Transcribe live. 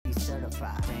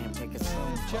certified. Damn, take it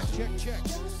slow. Check.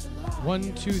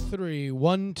 1, 2, 3.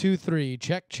 1, 2, 3.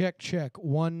 Check.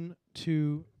 1,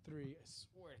 2, 3. I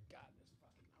swear to God,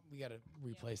 we gotta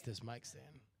replace this mic stand.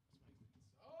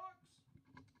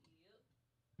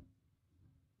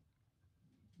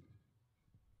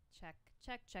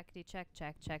 Checkity check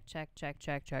checkity check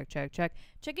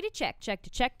chickity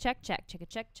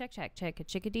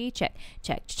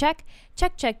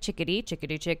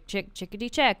check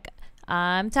chickity check.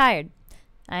 I'm tired.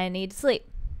 I need to sleep.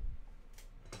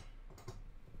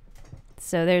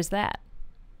 So there's that.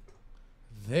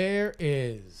 There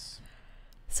is.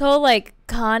 So like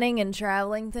conning and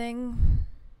traveling thing.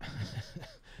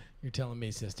 You're telling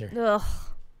me, sister.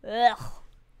 Ugh.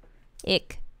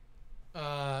 Ick.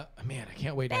 Man, I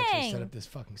can't wait to actually set up this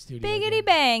fucking studio. Biggity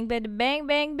again. bang, bang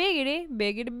bang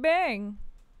biggity bang.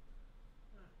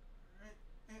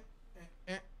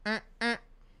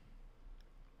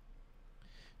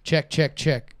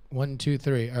 Check. 1, 2,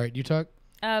 3. All right, you talk.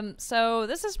 So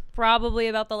this is probably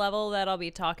about the level that I'll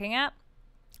be talking at.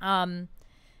 I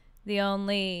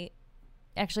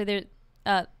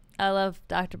love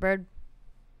Dr. Bird.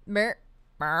 Mer.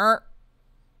 All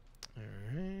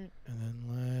right, and then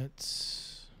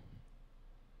let's.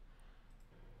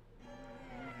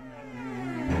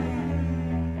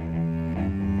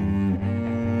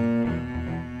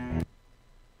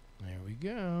 There we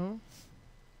go.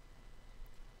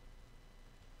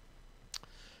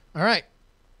 All right.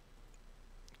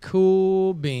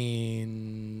 Cool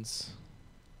beans.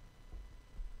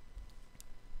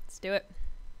 Let's do it.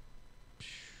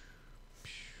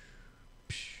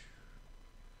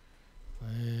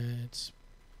 Let's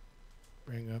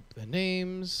bring up the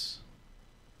names.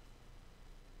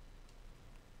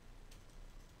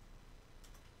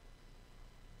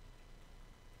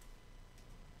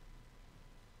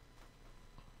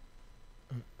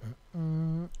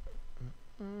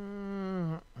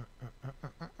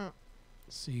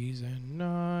 Season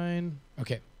 9.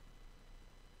 Okay.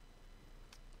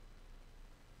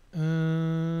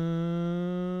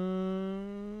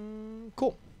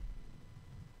 Cool.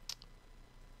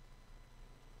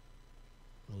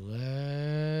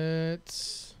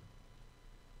 Let's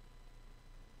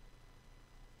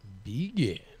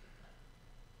begin.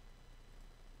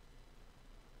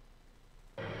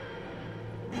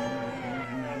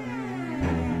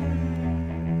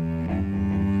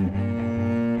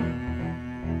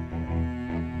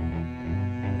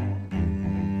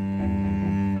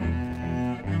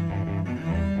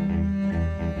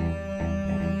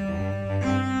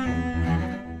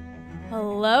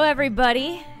 Hello,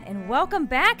 everybody, and welcome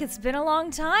back. It's been a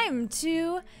long time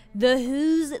to the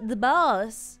Who's the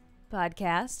Boss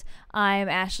podcast. I'm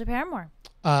Ashley Paramore.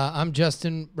 I'm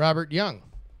Justin Robert Young.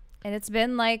 And it's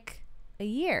been like a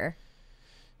year.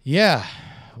 Yeah.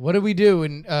 What did we do?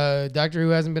 And Doctor Who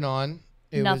hasn't been on.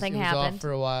 Nothing it was happened. off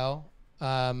for a while.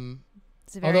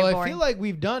 It's very although boring. I feel like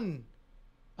we've done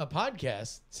a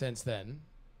podcast since then.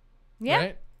 Yeah.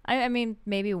 Right? I mean,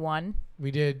 maybe one. We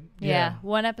did. Yeah,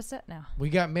 one episode now. We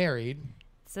got married.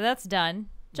 So that's done.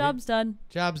 Job's done.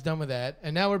 Job's done with that.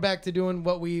 And now we're back to doing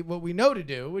what we know to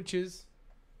do, which is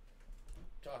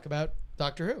talk about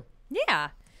Doctor Who. Yeah.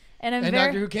 And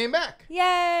Doctor Who came back.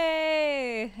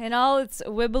 Yay! In all its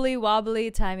wibbly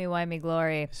wobbly, timey-wimey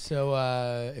glory. So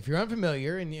if you're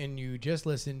unfamiliar and you just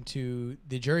listened to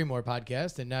the Jury Moore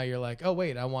podcast and now you're like, oh,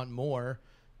 wait, I want more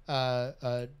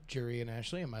Jury and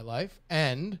Ashley in my life,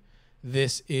 and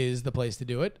this is the place to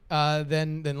do it,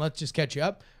 then let's just catch you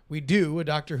up. We do a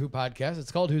Doctor Who podcast.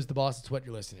 It's called Who's the Boss? It's what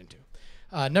you're listening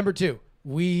to. Number 2,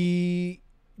 we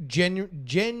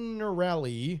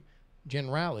generally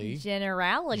Jen Raleigh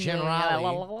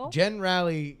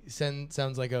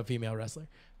sounds like a female wrestler.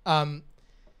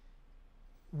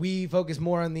 We focus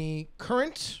more on the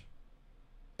current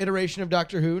iteration of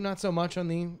Doctor Who, not so much on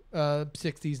the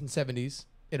 60s and 70s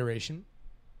iteration.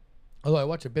 Although I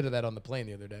watched a bit of that on the plane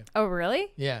the other day. Oh,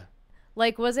 really? Yeah.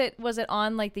 Like, was it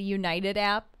on like the United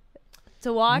app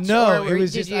to watch? No, or it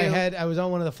was just I was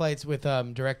on one of the flights with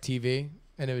DirecTV,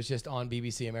 and it was just on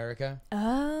BBC America.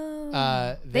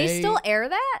 Oh. They still air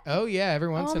that? Oh yeah, every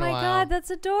once in a while. Oh my God,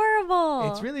 that's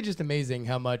adorable. It's really just amazing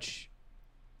how much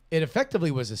it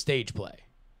effectively was a stage play.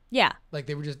 Yeah. Like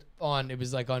they were just on. It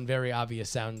was like on very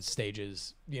obvious sound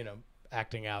stages,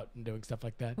 acting out and doing stuff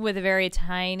like that. With a very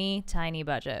tiny, tiny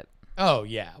budget. Oh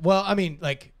yeah. Well, I mean,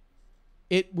 like,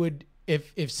 it would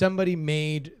if somebody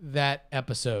made that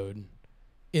episode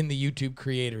in the YouTube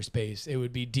creator space, it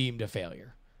would be deemed a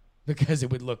failure because it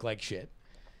would look like shit.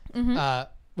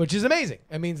 Mm-hmm. Which is amazing.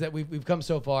 It means that we've come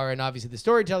so far, and obviously the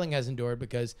storytelling has endured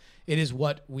because it is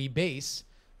what we base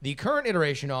the current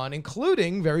iteration on,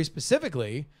 including very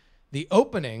specifically the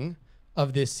opening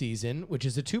of this season, which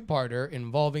is a two-parter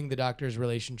involving the Doctor's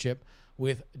relationship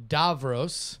with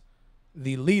Davros,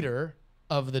 the leader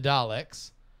of the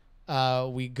Daleks.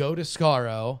 We go to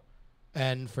Skaro,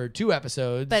 and for 2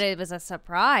 episodes... But it was a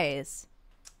surprise.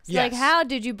 It's yes. like, how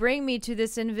did you bring me to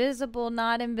this invisible,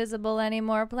 not invisible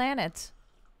anymore planet?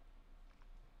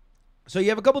 So you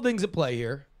have a couple things at play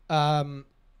here. A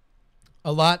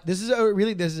lot. This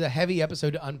is a heavy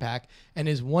episode to unpack, and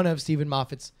is one of Stephen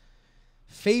Moffat's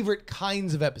favorite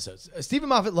kinds of episodes. Stephen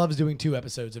Moffat loves doing 2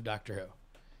 episodes of Doctor Who.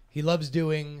 He loves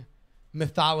doing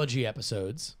mythology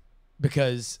episodes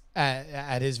because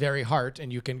at his very heart,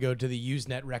 and you can go to the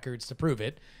Usenet records to prove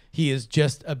it, he is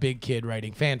just a big kid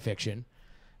writing fan fiction.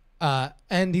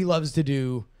 And he loves to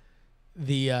do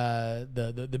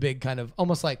the big kind of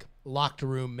almost like locked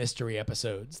room mystery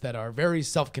episodes that are very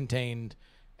self-contained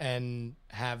and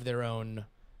have their own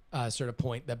sort of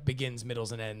point that begins,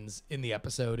 middles, and ends in the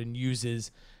episode, and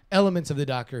uses elements of the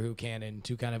Doctor Who canon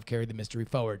to kind of carry the mystery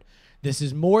forward. This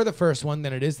is more the first one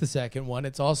than it is the second one.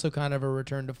 It's also kind of a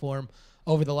return to form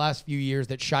over the last few years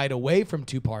that shied away from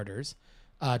two-parters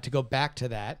to go back to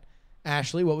that.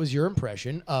 Ashley, what was your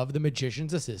impression of The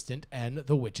Magician's Assistant and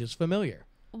The Witch's Familiar?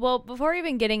 Well, before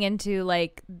even getting into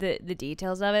like the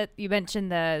details of it, you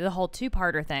mentioned the whole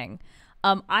two-parter thing.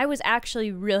 I was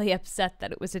actually really upset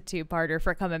that it was a two-parter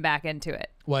for coming back into it.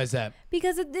 Why is that?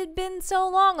 Because it had been so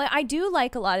long. Like, I do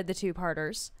like a lot of the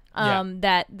two-parters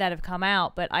that have come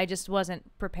out, but I just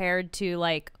wasn't prepared to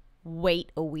like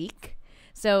wait a week.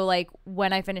 So like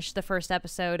when I finished the first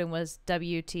episode and was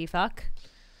WT fuck.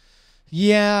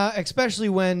 Yeah, especially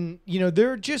when,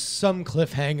 there are just some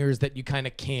cliffhangers that you kind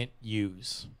of can't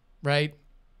use, right?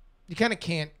 You kind of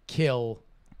can't kill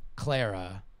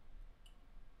Clara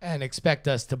and expect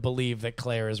us to believe that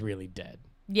Claire is really dead.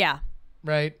 Yeah.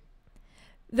 Right?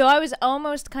 Though I was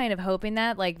almost kind of hoping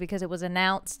that, like, because it was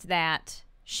announced that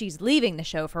she's leaving the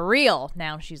show for real.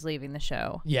 Now she's leaving the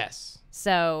show. Yes.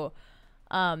 So,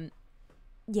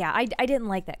 yeah, I didn't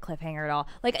like that cliffhanger at all.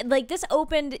 Like this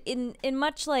opened in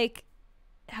much like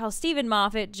how Stephen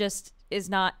Moffat just is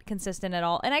not consistent at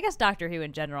all, and I guess Doctor Who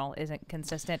in general isn't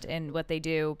consistent in what they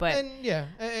do. But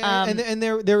and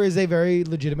there is a very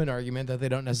legitimate argument that they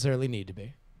don't necessarily need to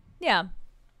be. Yeah,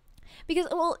 because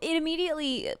it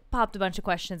immediately popped a bunch of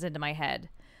questions into my head,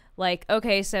 like,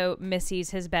 okay, so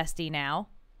Missy's his bestie now.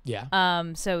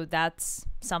 Yeah. So that's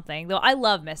something. Though I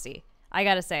love Missy, I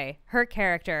gotta say her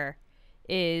character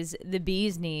is the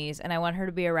bee's knees, and I want her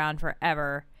to be around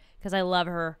forever. Because I love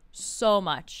her so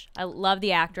much. I love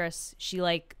the actress. She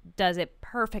like does it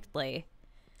perfectly.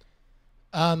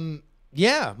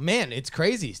 Yeah, man, it's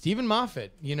crazy. Stephen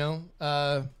Moffat, he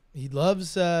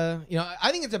loves, I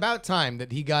think it's about time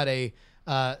that he got a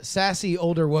sassy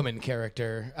older woman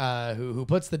character who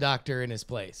puts the Doctor in his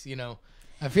place.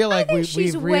 I feel like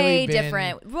she's we've way really been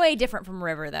different. Way different from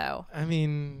River, though. I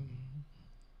mean,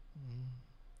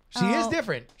 she is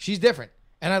different. She's different,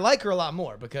 and I like her a lot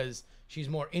more because she's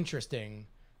more interesting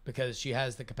because she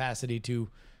has the capacity to,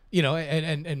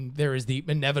 and there is the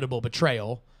inevitable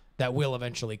betrayal that will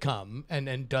eventually come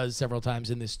and does several times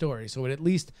in this story. So it at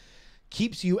least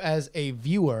keeps you as a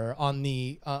viewer on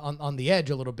the edge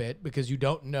a little bit because you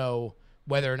don't know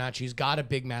whether or not she's got a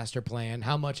big master plan,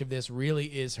 how much of this really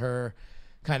is her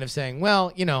kind of saying,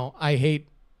 well, I hate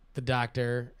the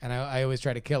Doctor and I always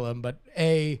try to kill him, but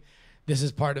this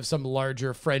is part of some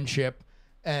larger friendship.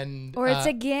 Or it's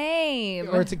a game.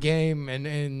 And loves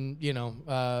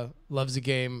a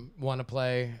game, want to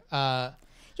play. Yeah,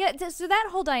 so that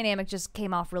whole dynamic just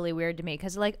came off really weird to me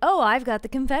because, like, oh, I've got the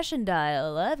confession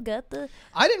dial. I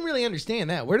didn't really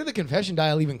understand that. Where did the confession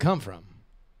dial even come from?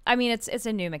 I mean, it's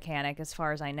a new mechanic as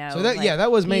far as I know. So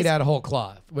that was made out of whole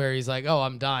cloth, where he's like, oh,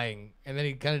 I'm dying, and then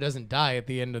he kind of doesn't die at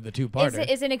the end of the two-parter.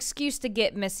 It's an excuse to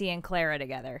get Missy and Clara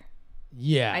together.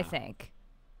 Yeah, I think,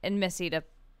 and Missy to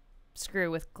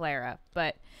screw with Clara,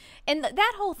 and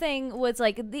that whole thing was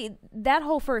like that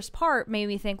whole first part made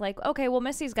me think like, okay, well,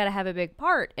 Missy's got to have a big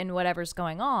part in whatever's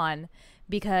going on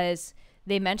because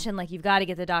they mentioned like you've got to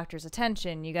get the Doctor's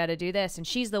attention, you got to do this, and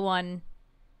she's the one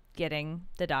getting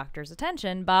the Doctor's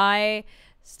attention by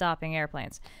stopping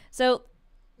airplanes. So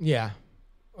yeah,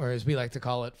 or as we like to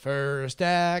call it, first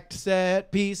act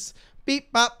set piece.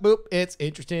 Beep, bop, boop. It's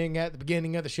interesting at the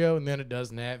beginning of the show, and then it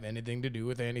doesn't have anything to do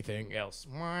with anything else.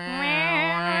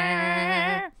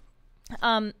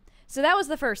 So that was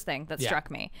the first thing that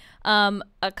struck me. A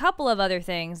couple of other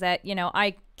things that,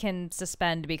 I can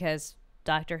suspend because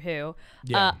Doctor Who.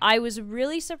 Yeah. I was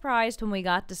really surprised when we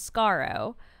got to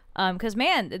Skaro Because,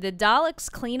 man, the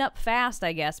Daleks clean up fast,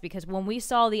 I guess, because when we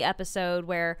saw the episode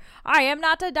where I am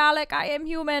not a Dalek, I am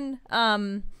human,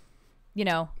 you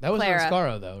know, That was Clara, on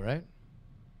Skaro, though, right?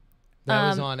 That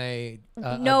was on a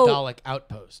no. Dalek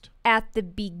outpost. At the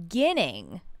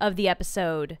beginning of the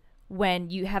episode, when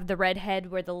you have the red head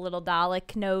where the little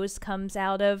Dalek nose comes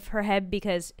out of her head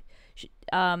because,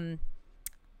 Matt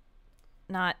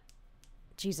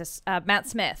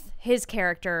Smith, his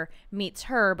character meets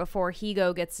her before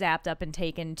Higo gets zapped up and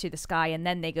taken to the sky, and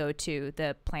then they go to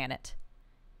the planet.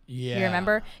 Yeah. You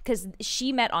remember? Because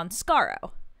she met on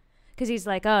Skaro. Because he's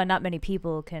like, oh, not many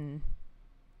people can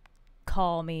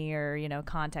call me or, you know,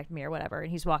 contact me or whatever.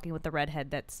 And he's walking with the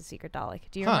redhead that's the secret Dalek.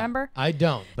 Do you remember? I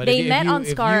don't. But they met on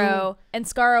Skaro, and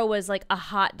Skaro was like a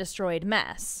hot, destroyed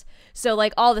mess. So,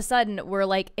 like, all of a sudden, we're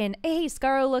like, hey,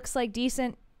 Skaro looks like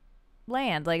decent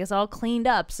land. Like, it's all cleaned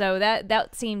up. So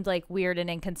that seemed like weird and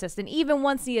inconsistent, even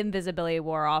once the invisibility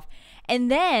wore off. And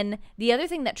then the other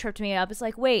thing that tripped me up is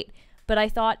like, wait, but I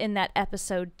thought in that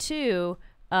episode 2,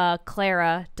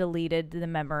 Clara deleted the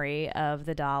memory of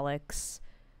the Daleks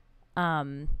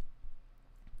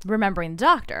remembering the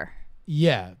Doctor.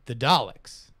 Yeah, the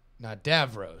Daleks, not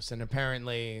Davros. And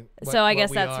apparently,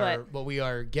 what we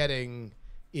are getting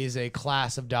is a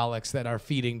class of Daleks that are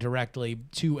feeding directly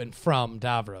to and from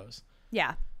Davros.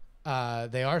 Yeah.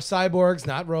 They are cyborgs,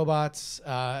 not robots,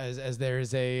 as there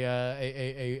is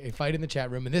a fight in the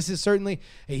chat room. And this is certainly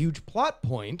a huge plot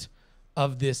point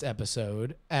of this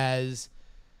episode, as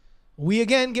we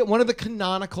again get one of the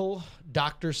canonical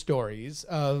Doctor stories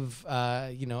of,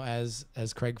 as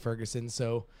Craig Ferguson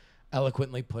so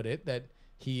eloquently put it, that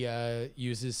he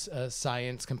uses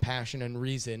science, compassion, and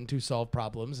reason to solve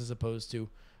problems as opposed to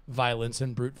violence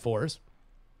and brute force.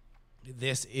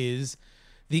 This is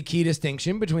the key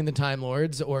distinction between the Time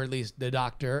Lords, or at least the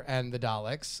Doctor, and the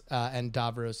Daleks, and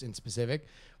Davros in specific.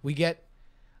 We get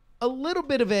a little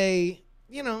bit of a,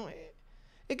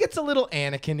 it gets a little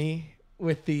Anakin-y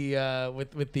with the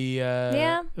with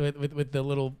the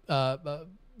little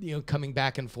coming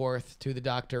back and forth to the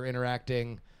Doctor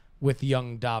interacting with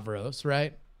young Davros,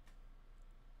 right?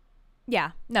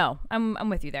 Yeah, no, I'm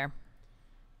with you there.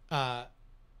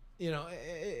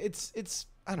 It's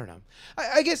I don't know.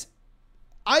 I guess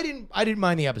I didn't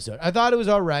mind the episode. I thought it was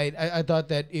all right. I thought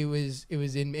that it was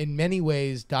in many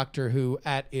ways Doctor Who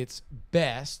at its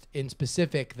best, in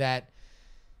specific that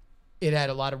it had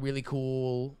a lot of really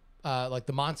cool like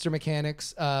the monster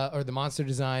mechanics or the monster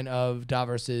design of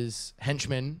Davros's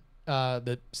henchman,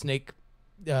 the snake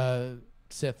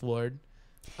Sith Lord,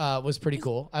 was pretty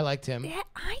cool. I liked him. Yeah,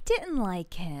 I didn't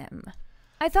like him.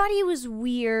 I thought he was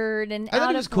weird and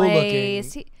out of cool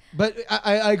place. Looking, but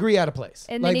I agree, out of place.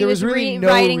 And like, then he there was really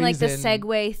riding no like the reason.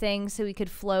 Segway thing so he could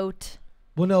float.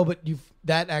 Well, no, but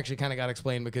that actually kind of got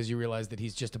explained because you realize that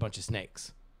he's just a bunch of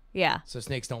snakes. Yeah. So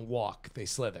snakes don't walk; they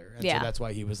slither, and Yeah. so that's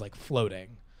why he was like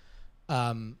floating.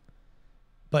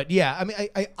 But yeah, I mean,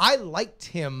 I liked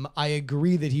him. I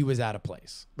agree that he was out of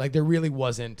place. Like, there really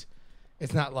wasn't.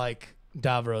 It's not like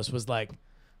Davros was like,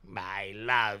 I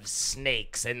love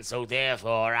snakes, and so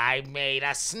therefore I made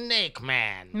a snake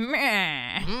man.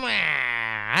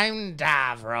 I'm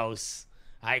Davros.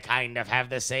 I kind of have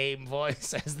the same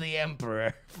voice as the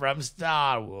Emperor from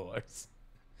Star Wars.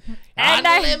 And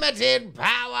Unlimited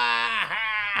power.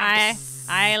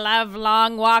 I love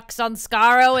long walks on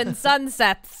Skaro and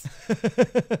sunsets.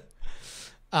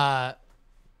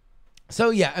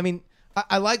 So yeah, I mean,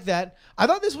 I like that. I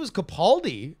thought this was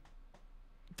Capaldi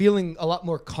feeling a lot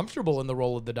more comfortable in the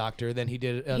role of the Doctor than he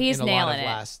did He's in a lot of nailing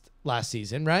it. last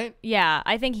season, right? Yeah,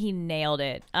 I think he nailed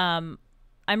it. I'm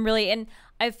really, and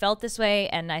I've felt this way,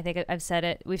 and I think I've said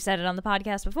it. We've said it on the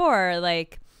podcast before.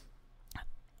 Like,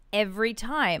 every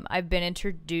time I've been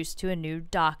introduced to a new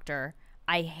Doctor,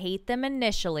 I hate them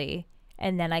initially,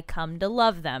 and then I come to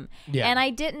love them. Yeah. And I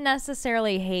didn't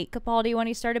necessarily hate Capaldi when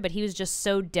he started, but he was just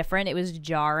so different. It was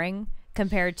jarring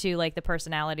compared to like the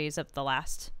personalities of the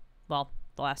last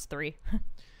three.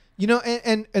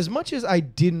 And as much as I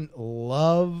didn't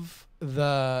love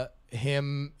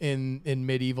him in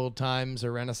medieval times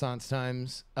or Renaissance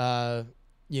times,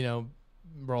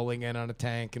 rolling in on a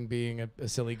tank and being a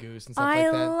silly goose and stuff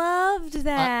like that. I loved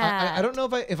that. I don't know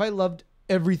if I loved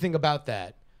everything about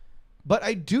that, but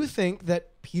I do think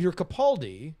that Peter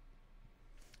Capaldi,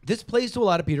 this plays to a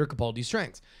lot of Peter Capaldi's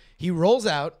strengths. He rolls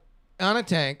out on a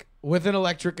tank with an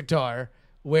electric guitar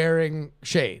wearing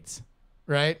shades,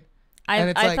 right?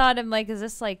 I thought I'm like, is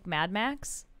this like Mad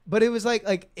Max? But it was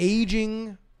like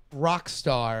aging rock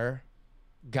star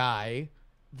guy.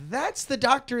 That's the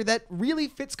Doctor that really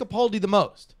fits Capaldi the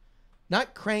most.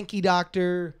 Not cranky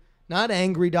Doctor, not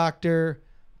angry Doctor,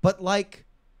 but like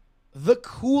the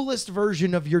coolest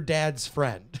version of your dad's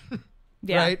friend.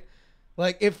 Yeah. Right?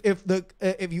 Like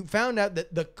if you found out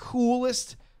that the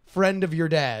coolest friend of your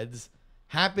dad's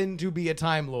happened to be a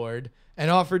Time Lord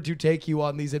and offered to take you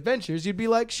on these adventures, you'd be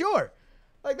like, sure.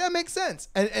 Like that makes sense.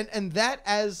 And that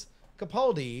as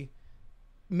Capaldi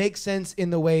makes sense in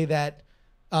the way that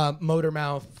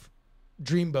Motormouth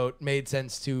Dreamboat made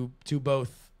sense to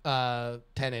both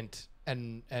Tennant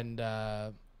and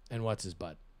what's his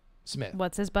butt? Smith.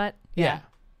 What's his butt? Yeah.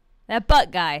 That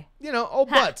butt guy. You know, old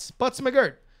Butts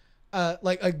McGirt.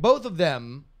 Like both of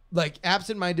them, like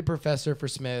Absent-Minded Professor for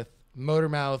Smith,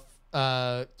 Motormouth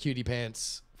Cutie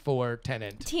Pants for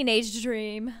Tennant. Teenage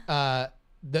Dream.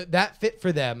 That fit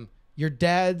for them. Your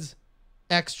dad's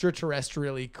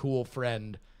extraterrestrially cool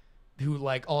friend who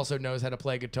like also knows how to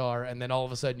play guitar, and then all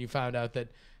of a sudden you found out that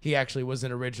he actually was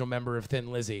an original member of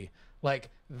Thin Lizzy. Like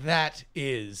that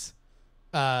is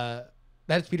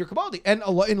that's Peter Capaldi, and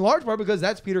in large part because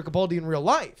that's Peter Capaldi in real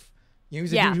life. You know,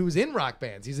 he's a dude who was in rock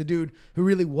bands. He's a dude who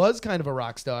really was kind of a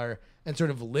rock star and sort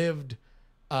of lived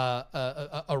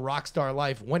a rock star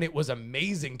life when it was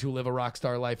amazing to live a rock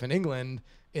star life in England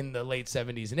in the late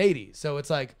 70s and 80s. So it's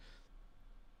like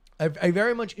I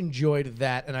very much enjoyed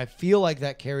that, and I feel like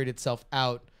that carried itself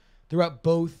out throughout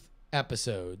both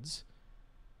episodes.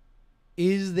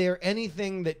 Is there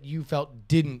anything that you felt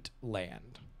didn't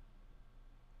land?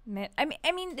 Man, I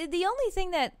mean, the only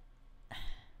thing that,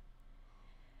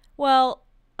 well,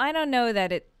 I don't know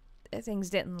that things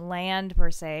didn't land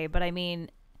per se, but I mean,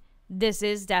 this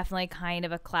is definitely kind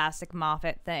of a classic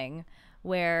Moffat thing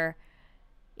where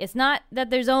it's not that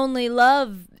there's only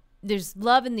love. There's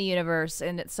love in the universe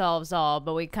and it solves all,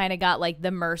 but we kind of got like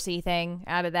the mercy thing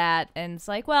out of that, and it's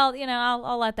like, well, you know,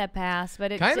 I'll let that pass.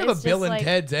 But it's kind of it's a Bill and like,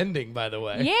 Ted's ending, by the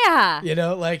way. Yeah, you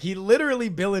know, like he literally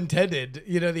Bill and Ted'd.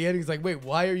 You know, the ending's like, wait,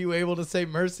 why are you able to say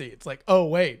mercy? It's like, oh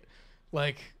wait,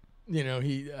 like you know,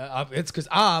 it's because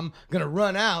I'm gonna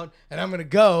run out and I'm gonna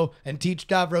go and teach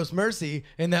Davros mercy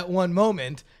in that one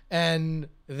moment, and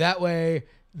that way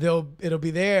it'll be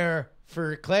there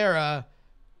for Clara.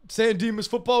 San Dimas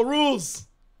football rules.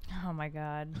 Oh my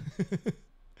God.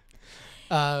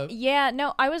 Uh, Yeah,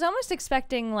 no, I was almost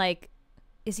expecting, like,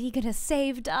 is he going to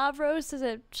save Davros as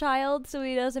a child so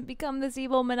he doesn't become this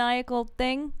evil maniacal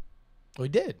thing? We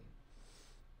did.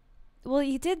 Well,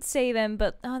 he did save him,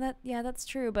 but that's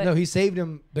true. But No, he saved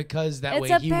him because that it's way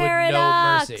a he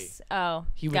paradox. would know mercy. Oh,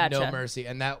 He would gotcha. know mercy,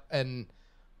 and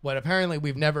what apparently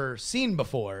we've never seen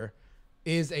before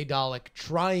is a Dalek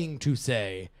trying to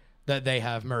say that they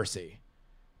have mercy,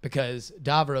 because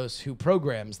Davros, who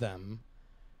programs them,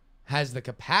 has the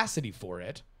capacity for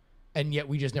it, and yet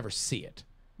we just never see it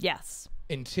Yes.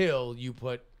 until you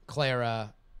put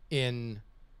Clara in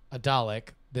a Dalek,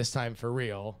 this time for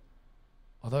real.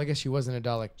 Although I guess she wasn't a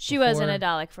Dalek. She wasn't a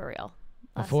Dalek for real.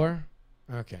 Before?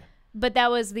 Okay. But that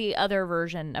was the other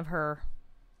version of her.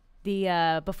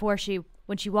 The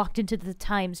when she walked into the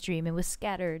time stream and was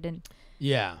scattered and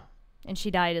Yeah.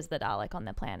 she died as the Dalek on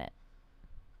the planet.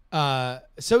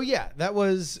 So yeah, that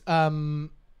was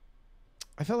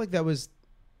I felt like that was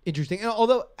interesting. And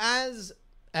although as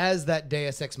that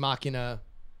Deus Ex Machina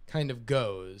kind of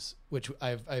goes, which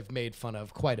I've made fun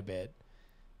of quite a bit,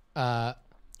 I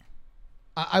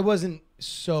wasn't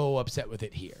so upset with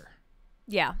it here.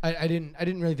 Yeah. I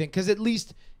didn't really think, because at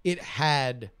least it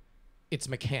had its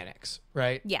mechanics,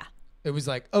 right? Yeah. It was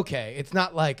like, okay, it's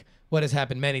not like what has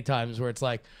happened many times where it's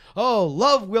like, oh,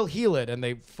 love will heal it, and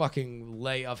they fucking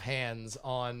lay of hands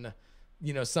on,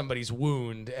 you know, somebody's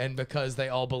wound, and because they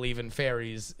all believe in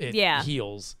fairies, it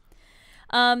heals.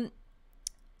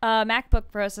 MacBook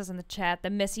Pro says in the chat, the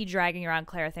Missy dragging around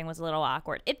Claire thing was a little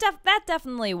awkward. That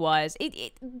definitely was.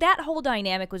 That whole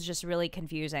dynamic was just really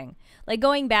confusing. Like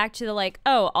going back to the like,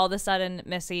 oh, all of a sudden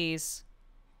Missy's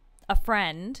a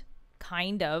friend,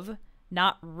 kind of,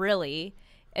 not really,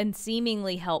 and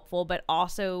seemingly helpful, but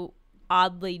also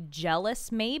oddly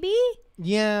jealous, maybe?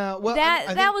 Yeah, well,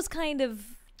 that was kind of,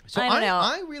 so I don't know.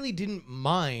 I really didn't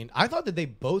mind. I thought that they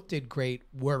both did great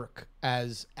work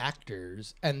as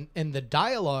actors, and the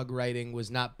dialogue writing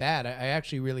was not bad. I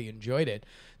actually really enjoyed it.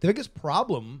 The biggest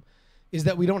problem is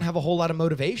that we don't have a whole lot of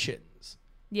motivations.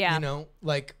 Yeah. You know,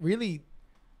 like really,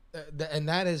 and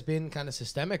that has been kind of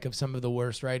systemic of some of the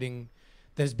worst writing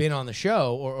that has been on the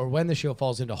show, or when the show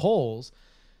falls into holes.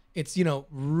 It's, you know,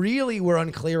 really we're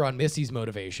unclear on Missy's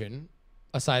motivation,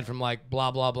 aside from like, blah,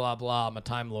 blah, blah, blah, I'm a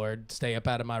Time Lord, stay up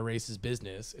out of my race's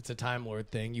business. It's a Time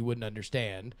Lord thing, you wouldn't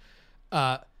understand.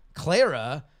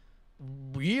 Clara,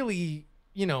 really,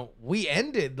 you know, we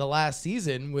ended the last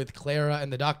season with Clara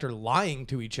and the Doctor lying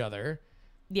to each other,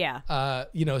 Yeah.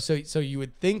 So you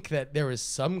would think that there was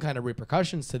some kind of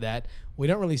repercussions to that. We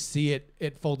don't really see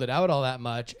it folded out all that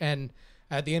much. And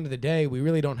at the end of the day, we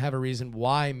really don't have a reason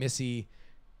why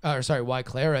why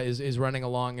Clara is running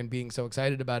along and being so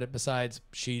excited about it, besides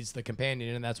she's the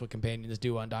companion, and that's what companions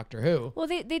do on Doctor Who. Well,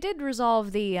 they did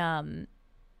resolve the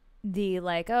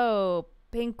like, oh,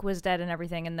 Pink was dead and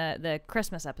everything in the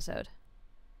Christmas episode.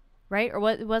 Right? Or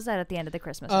what was that at the end of the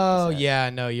Christmas episode? Oh, yeah,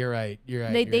 no, you're right.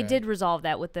 They did resolve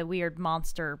that with the weird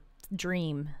monster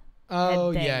dream.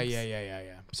 Oh,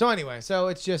 yeah. So anyway,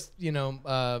 it's just,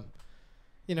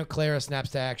 Clara snaps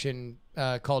to action,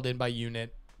 called in by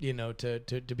UNIT,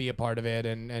 to be a part of it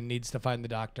and needs to find the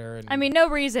doctor. And I mean, no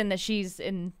reason that she's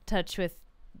in touch with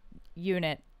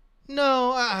UNIT.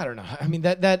 No, I don't know. I mean,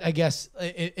 that I guess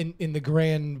in the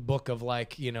grand book of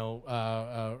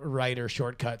writer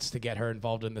shortcuts to get her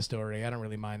involved in the story, I don't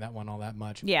really mind that one all that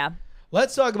much. Yeah.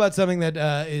 Let's talk about something that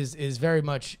is very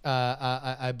much,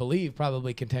 I believe,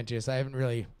 probably contentious. I haven't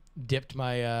really dipped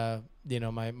my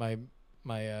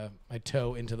my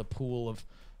toe into the pool of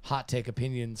hot take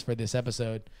opinions for this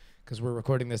episode, because we're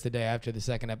recording this the day after the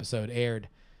second episode aired.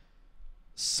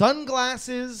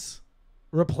 Sunglasses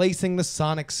replacing the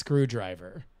sonic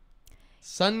screwdriver.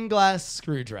 Sunglass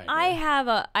screwdriver. I have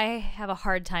a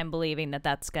hard time believing that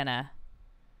that's gonna.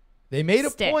 They made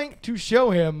stick. A point to show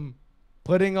him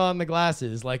putting on the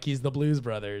glasses like he's the Blues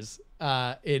Brothers.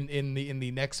 In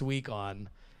the next week on.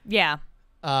 Yeah.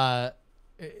 All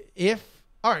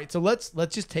right, so let's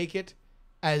just take it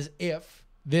as if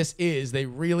this is, they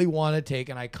really want to take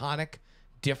an iconic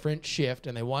different shift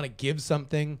and they want to give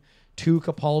something to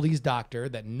Capaldi's doctor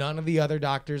that none of the other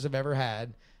doctors have ever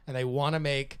had, and they want to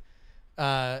make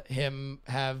him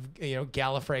have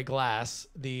Gallifrey Glass,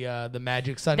 the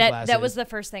magic sunglasses. That was the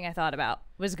first thing I thought about,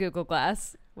 was Google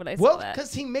Glass when I saw that.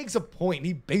 Because he makes a point.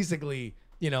 He basically,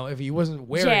 if he wasn't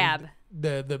wearing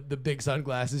the big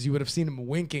sunglasses, you would have seen him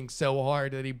winking so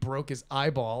hard that he broke his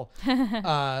eyeball.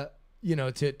 To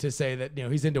say that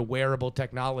he's into wearable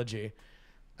technology.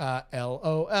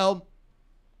 LOL.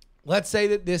 Let's say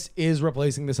that this is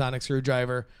replacing the sonic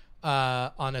screwdriver.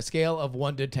 On a scale of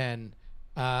 1 to 10,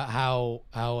 how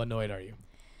annoyed are you?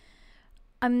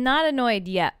 I'm not annoyed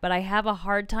yet, but I have a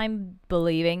hard time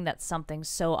believing that something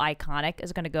so iconic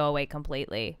is going to go away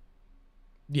completely.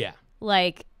 Yeah.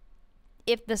 Like,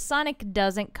 if the Sonic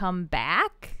doesn't come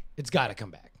back, it's got to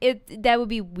come back. That would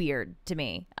be weird to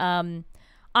me. I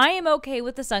am okay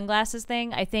with the sunglasses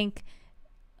thing. I think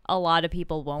a lot of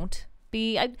people won't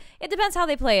be. It depends how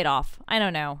they play it off. I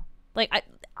don't know. Like,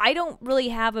 I don't really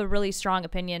have a really strong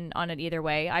opinion on it either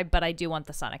way. But I do want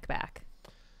the Sonic back.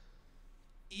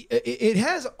 It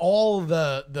has all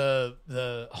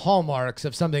the hallmarks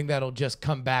of something that'll just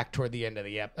come back toward the end of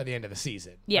the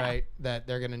season. Yeah. Right? That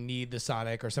they're gonna need the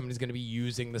Sonic, or somebody's gonna be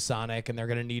using the Sonic, and they're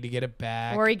gonna need to get it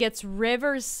back. Or he gets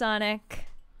River's Sonic.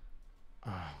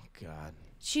 Oh God.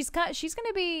 She's gonna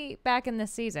be back in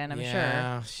this season, I'm sure.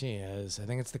 Yeah, she is. I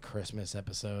think it's the Christmas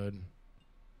episode.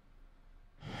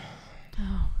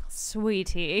 Oh,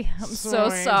 sweetie. I'm so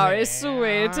sorry,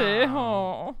 sweetie.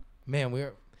 Oh.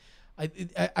 Man, I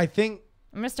think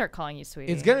I'm gonna start calling you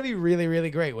sweetie. It's gonna be really, really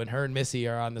great when her and Missy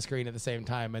are on the screen at the same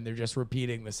time and they're just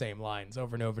repeating the same lines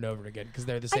over and over and over again because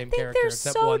they're the same character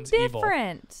except one's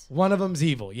different. Evil. One of them's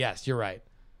evil. Yes, you're right.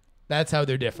 That's how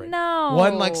they're different. No.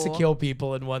 One likes to kill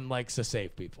people and one likes to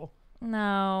save people.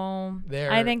 No.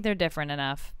 I think they're different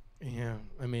enough. Yeah.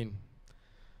 I mean,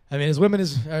 as women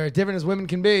are different as women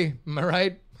can be. Am I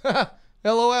right?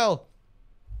 LOL.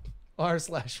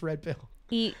 R/Red Pill.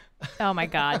 Oh my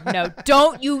God. No,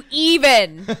 don't you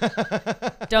even.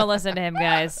 Don't listen to him,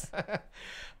 guys.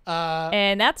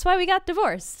 And that's why we got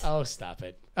divorced. Oh, stop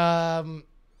it.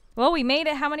 Well, we made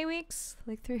it how many weeks?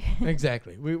 Like 3.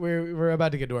 Exactly. We're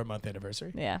about to get to our month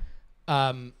anniversary. Yeah.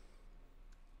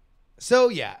 So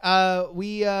yeah,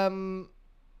 we how'd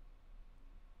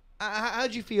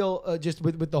you feel just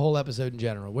with the whole episode in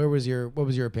general? What was your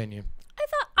opinion?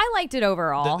 I liked it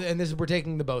overall. We're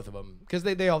taking the both of them because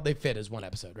they fit as one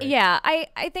episode, right? Yeah,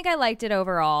 I think I liked it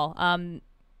overall.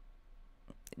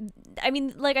 I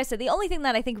mean, like I said, the only thing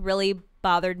that I think really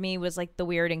bothered me was like the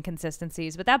weird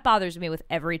inconsistencies, but that bothers me with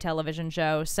every television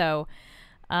show. So,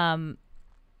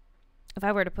 if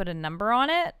I were to put a number on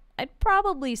it, I'd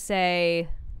probably say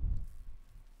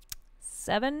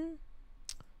 7.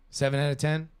 7 out of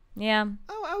 10. Yeah.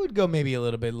 Oh, I would go maybe a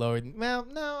little bit lower. Well,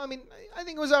 no, I mean, I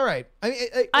think it was all right. I mean,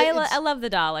 I love the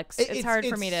Daleks. It's hard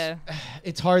for me to.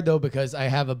 It's hard though because I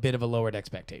have a bit of a lowered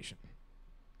expectation.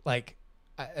 Like,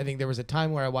 I think there was a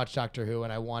time where I watched Doctor Who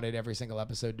and I wanted every single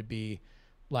episode to be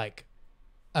like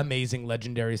amazing,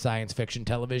 legendary science fiction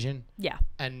television. Yeah.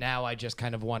 And now I just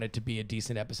kind of want it to be a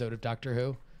decent episode of Doctor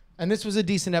Who. And this was a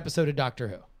decent episode of Doctor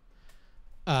Who.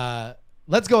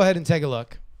 Let's go ahead and take a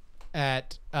look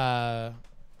at the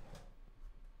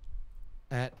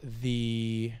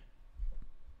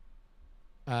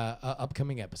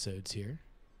upcoming episodes here.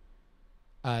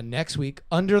 Next week,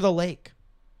 Under the Lake.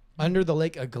 Under the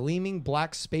lake, a gleaming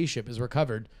black spaceship is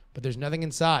recovered, but there's nothing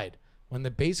inside. When the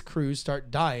base crews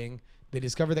start dying, they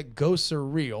discover that ghosts are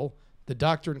real. The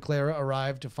Doctor and Clara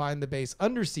arrive to find the base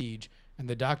under siege, and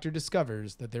the Doctor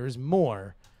discovers that there is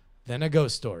more than a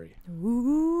ghost story.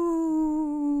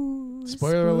 Ooh,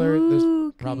 Spoiler alert, there's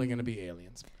spooky. probably going to be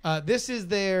aliens. This is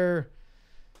their,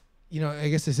 I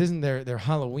guess this isn't their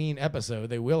Halloween episode.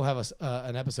 They will have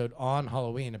an episode on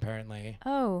Halloween, apparently.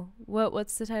 Oh,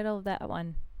 what's the title of that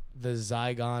one? The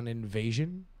Zygon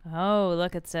Invasion. Oh,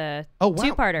 look, it's a Wow.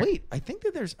 two-parter. Wait, I think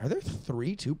that are there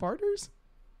 3 two-parters?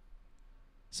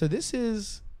 So this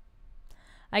is...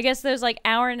 I guess those like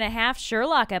hour and a half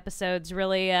Sherlock episodes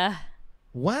really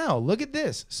Wow, look at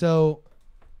this. So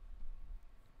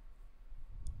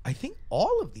I think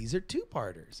all of these are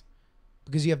two-parters.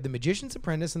 Because you have The Magician's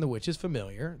Apprentice and The Witch's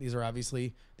Familiar. These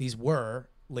were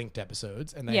linked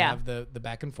episodes, and they have the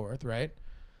back and forth, right?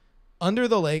 Under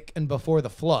the Lake and Before the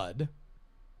Flood,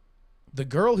 The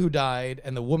Girl Who Died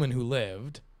and The Woman Who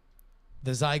Lived,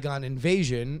 The Zygon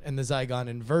Invasion and The Zygon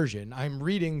Inversion. I'm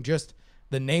reading just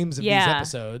the names of these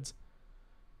episodes.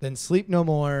 Then Sleep No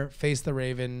More, Face the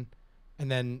Raven, and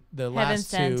then the Heaven last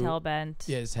Sent, two. Hellbent.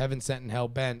 Yes, Heaven Sent and Hell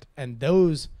Bent. And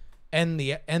those end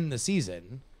the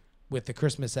season with the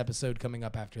Christmas episode coming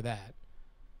up after that.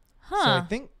 Huh. So I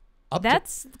think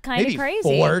That's kind of maybe crazy.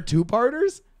 4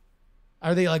 two-parters?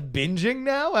 Are they like binging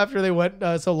now after they went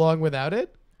so long without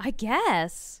it? I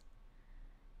guess.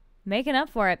 Making up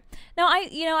for it. No,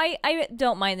 I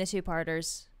don't mind the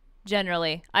two-parters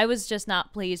generally. I was just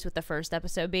not pleased with the first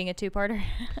episode being a two-parter.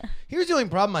 Here's the only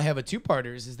problem I have with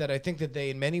two-parters is that I think that they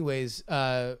in many ways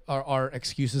are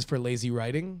excuses for lazy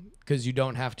writing because you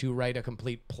don't have to write a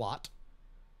complete plot.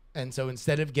 And so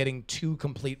instead of getting 2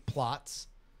 complete plots,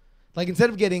 like instead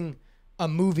of getting a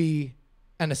movie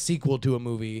and a sequel to a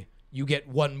movie, you get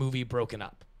one movie broken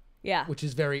up. Yeah. Which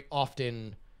is very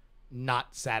often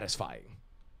not satisfying.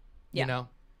 Yeah. You know?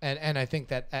 And I think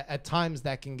that at times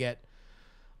that can get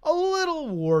a little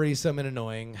worrisome and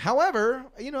annoying. However,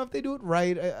 if they do it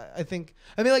right, I think,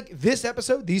 like this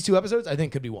episode, these 2 episodes, I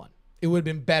think could be one. It would have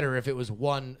been better if it was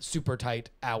one super tight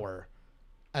hour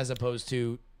as opposed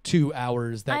to 2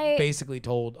 hours that basically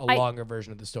told a longer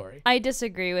version of the story. I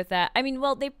disagree with that.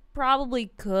 Well, they probably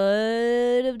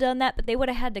could have done that, but they would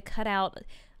have had to cut out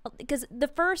because the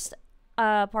first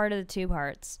part of the 2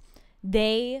 parts,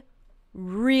 they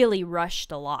really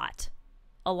rushed a lot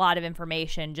of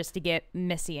information just to get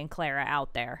Missy and Clara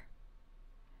out there.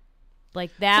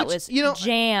 Like that was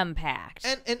jam packed.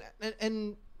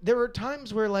 And there were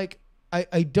times where like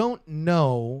I don't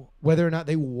know whether or not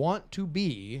they want to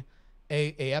be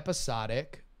a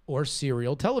episodic or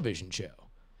serial television show.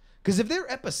 Because if they're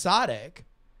episodic,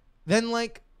 then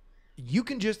like you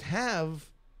can just have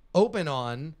open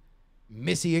on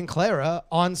Missy and Clara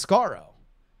on Scarrow.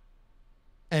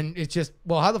 And it's just,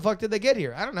 well, how the fuck did they get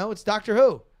here? I don't know. It's Doctor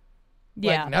Who.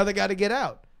 Yeah. Like, now they got to get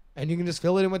out. And you can just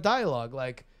fill it in with dialogue.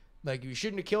 Like you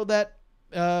shouldn't have killed that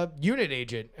unit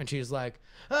agent. And she's like,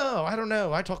 oh, I don't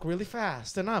know. I talk really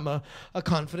fast. And I'm a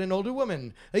confident older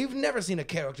woman. You've never seen a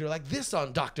character like this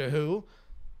on Doctor Who.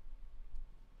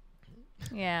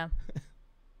 Yeah.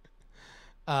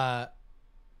 But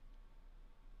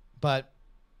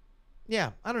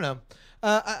yeah, I don't know.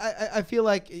 I feel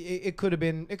like it could have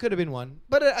been one,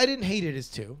 but I didn't hate it as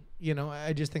 2.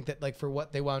 I just think that like for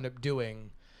what they wound up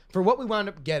doing, for what we wound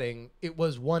up getting, it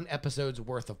was 1 episode's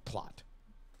worth of plot.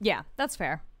 Yeah, that's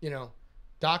fair.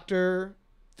 Doctor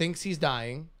thinks he's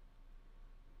dying.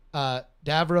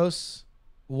 Davros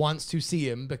wants to see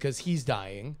him because he's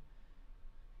dying.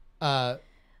 Yeah,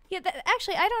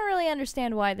 actually, I don't really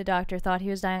understand why the Doctor thought he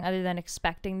was dying other than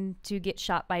expecting to get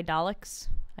shot by Daleks.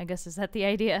 I guess, is that the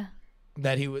idea?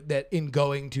 That in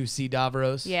going to see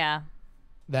Davros, yeah,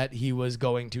 that he was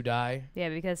going to die. Yeah,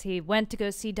 because he went to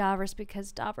go see Davros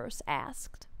because Davros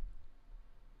asked.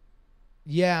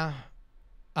 Yeah.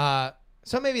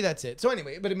 So maybe that's it. So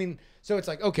anyway, but so it's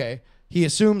like, okay, he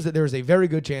assumes that there's a very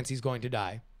good chance he's going to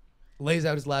die, lays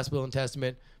out his last will and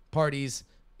testament, parties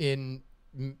in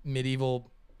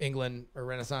medieval England or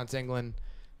Renaissance England.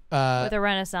 With a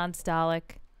Renaissance Dalek.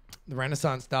 The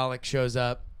Renaissance Dalek shows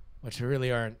up, which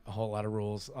really aren't a whole lot of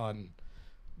rules on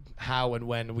how and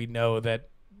when we know that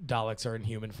Daleks are in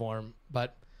human form.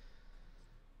 But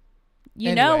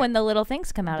You Anyway. know when the little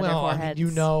things come out of their Well, I foreheads. mean,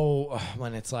 you know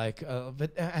when it's like,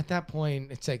 but at that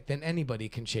point, it's like then anybody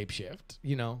can shapeshift.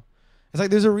 You know, it's like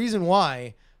there's a reason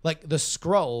why like the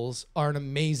Skrulls are an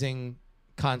amazing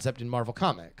concept in Marvel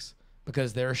Comics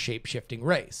because they're a shape-shifting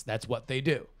race. That's what they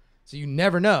do. So you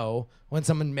never know when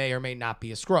someone may or may not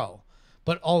be a Skrull.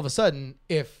 But all of a sudden,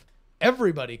 if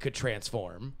everybody could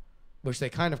transform, which they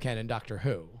kind of can in Doctor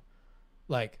Who,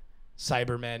 like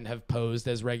Cybermen have posed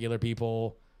as regular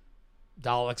people.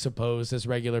 Daleks are posed as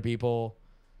regular people.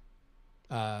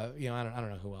 I don't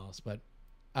know who else, but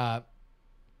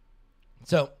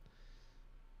so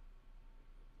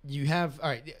you have all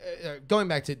right. Going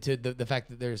back to the fact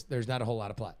that there's not a whole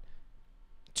lot of plot.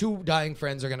 Two dying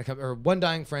friends are going to come, or one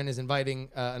dying friend is inviting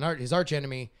his arch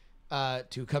enemy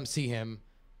to come see him.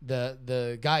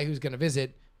 The guy who's going to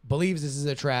visit believes this is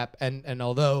a trap, and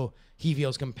although he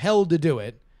feels compelled to do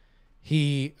it,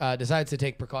 he decides to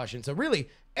take precaution. So really,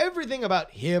 everything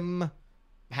about him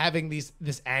having this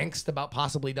angst about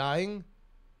possibly dying,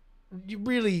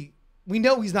 we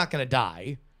know he's not going to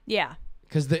die. Yeah.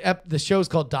 Because the show's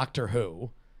called Doctor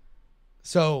Who.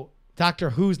 So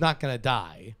Doctor Who's not going to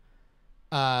die.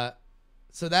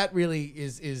 So that really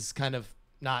is kind of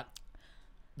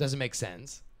doesn't make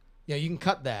sense. You know, you can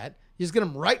cut that. You just get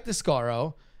him right to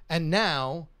Skaro, and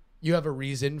now you have a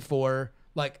reason for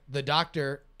like the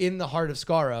Doctor in the heart of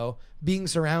Skaro being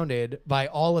surrounded by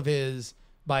all of his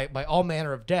by all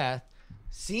manner of death.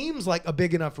 Seems like a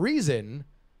big enough reason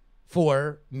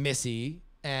for Missy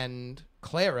and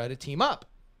Clara to team up.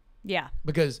 Yeah.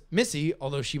 Because Missy,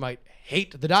 although she might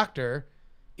hate the Doctor,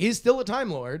 is still a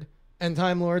Time Lord, and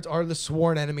Time Lords are the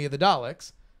sworn enemy of the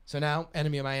Daleks. So now,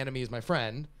 enemy of my enemy is my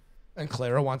friend, and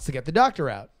Clara wants to get the Doctor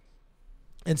out.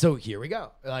 And so here we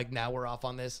go. Like now we're off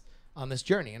on this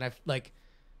journey, and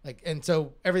and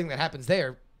so everything that happens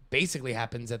there basically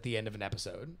happens at the end of an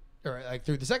episode, or like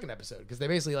through the second episode, because they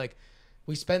basically like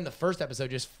we spend the first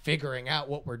episode just figuring out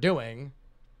what we're doing,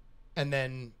 and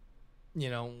then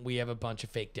we have a bunch of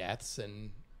fake deaths,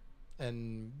 and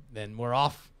then we're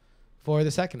off for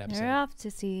the second episode. You're off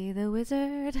to see the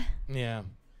wizard. Yeah.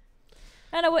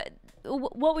 I know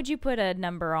what would you put a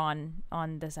number on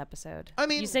this episode? I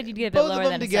mean, you said you'd give it both lower of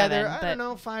them than together. a 7. I don't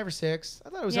know, 5 or 6. I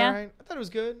thought it was Yeah. all right. I thought it was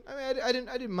good. I mean, I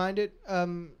didn't mind it.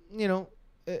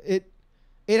 It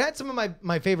had some of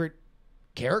my favorite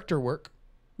character work.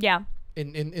 Yeah.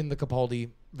 In the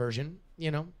Capaldi version,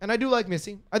 and I do like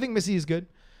Missy. I think Missy is good.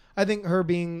 I think her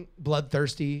being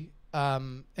bloodthirsty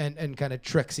and kind of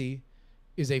tricksy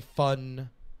is a fun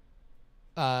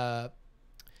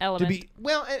Element. to be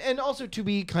and also to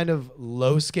be kind of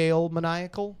low scale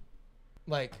maniacal,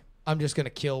 like I'm just gonna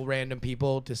kill random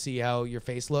people to see how your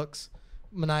face looks,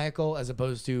 maniacal, as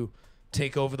opposed to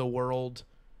take over the world,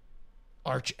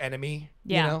 arch enemy.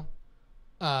 Yeah.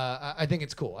 I think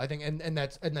it's cool. I think and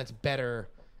that's better.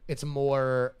 It's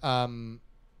more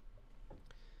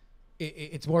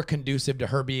it's more conducive to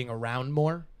her being around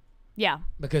more. Yeah.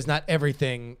 Because not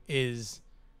everything is,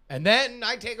 and then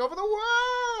I take over the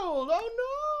world. Oh no!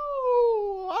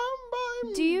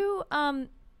 Do you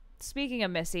speaking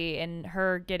of Missy and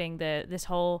her getting this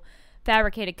whole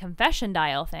fabricated confession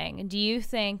dial thing, do you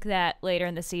think that later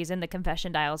in the season the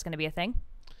confession dial is going to be a thing?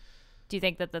 Do you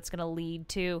think that that's going to lead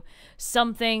to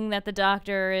something that the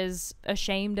Doctor is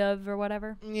ashamed of or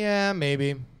whatever? Yeah,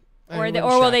 maybe. Or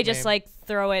will they just like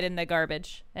throw it in the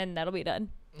garbage and that'll be done?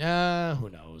 Who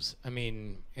knows? I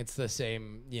mean, it's the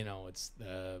same. It's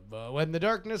when the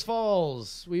darkness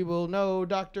falls, we will know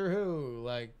Doctor Who.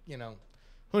 Like,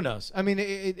 who knows? I mean,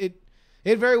 it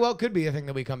very well could be a thing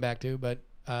that we come back to, but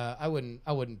I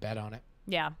wouldn't bet on it.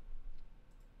 Yeah.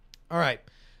 All right.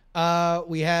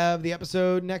 We have the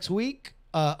episode next week.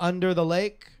 Under the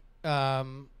Lake.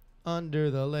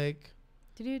 Under the Lake.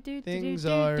 Things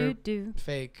are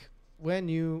fake when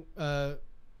you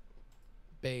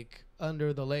bake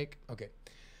under the lake. Okay.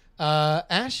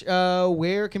 Ash,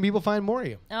 where can people find more of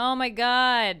you? Oh my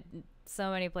God.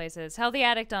 So many places. Healthy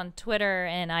Addict on Twitter,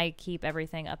 and I keep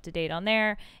everything up to date on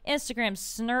there. Instagram,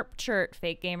 Snurpchert,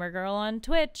 Fake Gamer Girl on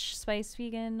Twitch, Spice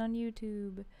Vegan on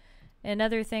YouTube, and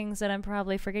other things that I'm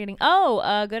probably forgetting.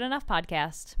 Oh, Good Enough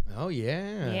Podcast. Oh,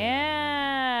 yeah.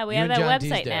 Yeah. We You have and that John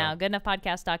website Teasdale. now,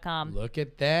 goodenoughpodcast.com. Look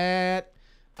at that.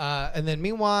 And then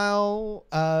meanwhile,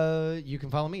 you can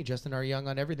follow me, Justin R. Young,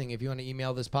 on everything. If you want to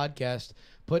email this podcast,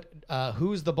 put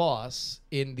Who's the Boss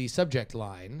in the subject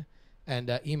line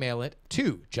and email it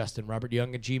to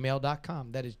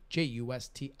justinrobertyoung@gmail.com. That is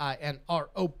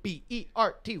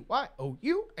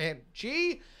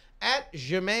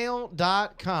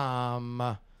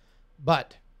JustinRobertYoung@gmail.com.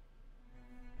 But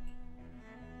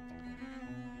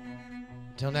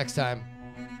until next time,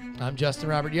 I'm Justin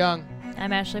Robert Young.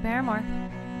 I'm Ashley Paramore.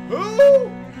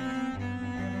 Woo!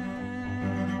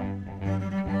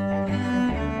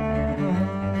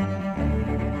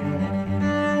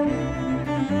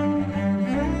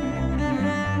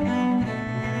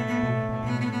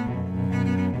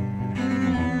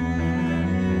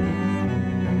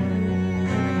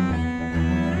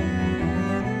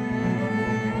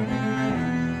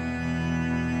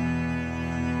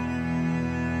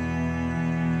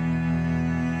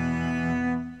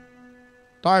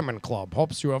 Diamond Club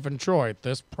hopes you have enjoyed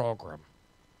this program.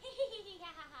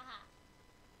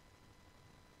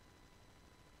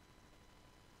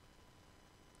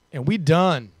 And we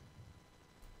done.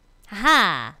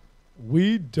 Ha!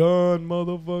 We done,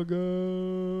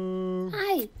 motherfucker.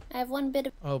 Hi, I have one bit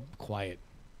of. Oh, quiet.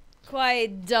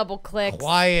 Quiet double clicks.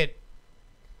 Quiet,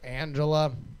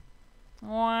 Angela.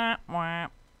 Wah, wah.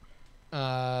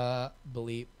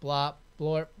 Bleep, blop,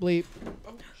 blorp, bleep.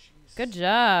 Oh, Good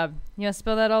job. You want to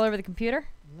spill that all over the computer?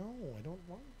 no, I don't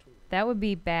want to. That would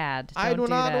be bad. I Don't do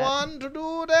not that. want to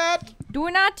do that. Do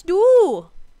not do.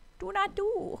 Do not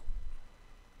do.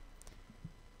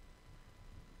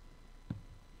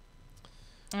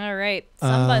 All right.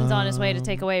 Sunbun's on his way to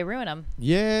take away Ruin 'em.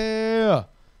 Yeah.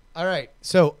 All right.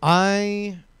 So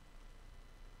what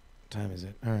time is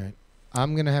it? All right.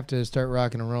 I'm going to have to start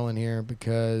rocking and rolling here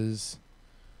because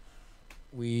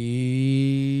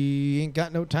we ain't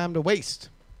got no time to waste.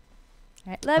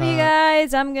 All right. Love you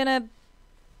guys. I'm going to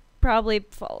probably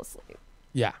fall asleep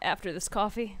Yeah. after this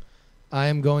coffee. I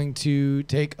am going to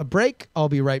take a break. I'll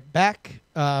be right back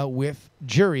with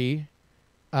Jury.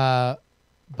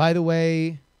 By the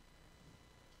way,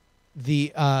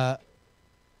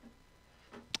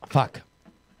 fuck.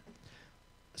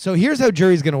 So here's how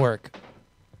Jury's going to work.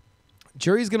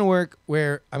 Jury's going to work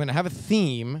where I'm going to have a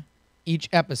theme each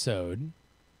episode,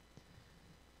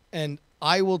 and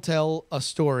I will tell a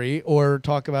story or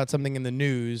talk about something in the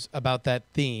news about that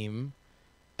theme,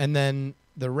 and then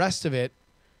the rest of it,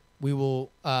 we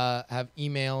will have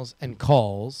emails and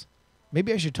calls.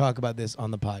 Maybe I should talk about this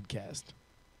on the podcast.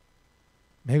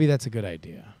 Maybe that's a good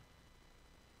idea.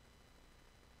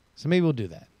 So maybe we'll do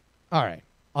that. All right.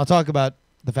 I'll talk about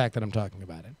the fact that I'm talking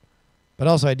about it. But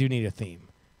also I do need a theme.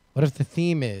 What if the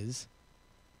theme is...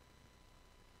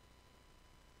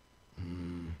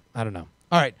 I don't know.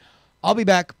 All right. I'll be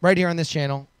back right here on this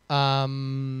channel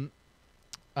right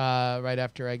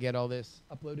after I get all this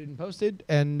uploaded and posted.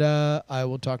 And I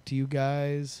will talk to you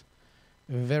guys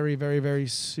very, very, very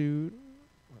soon.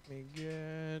 Let me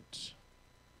get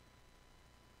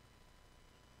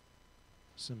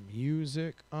some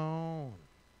music on.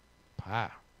 Pow.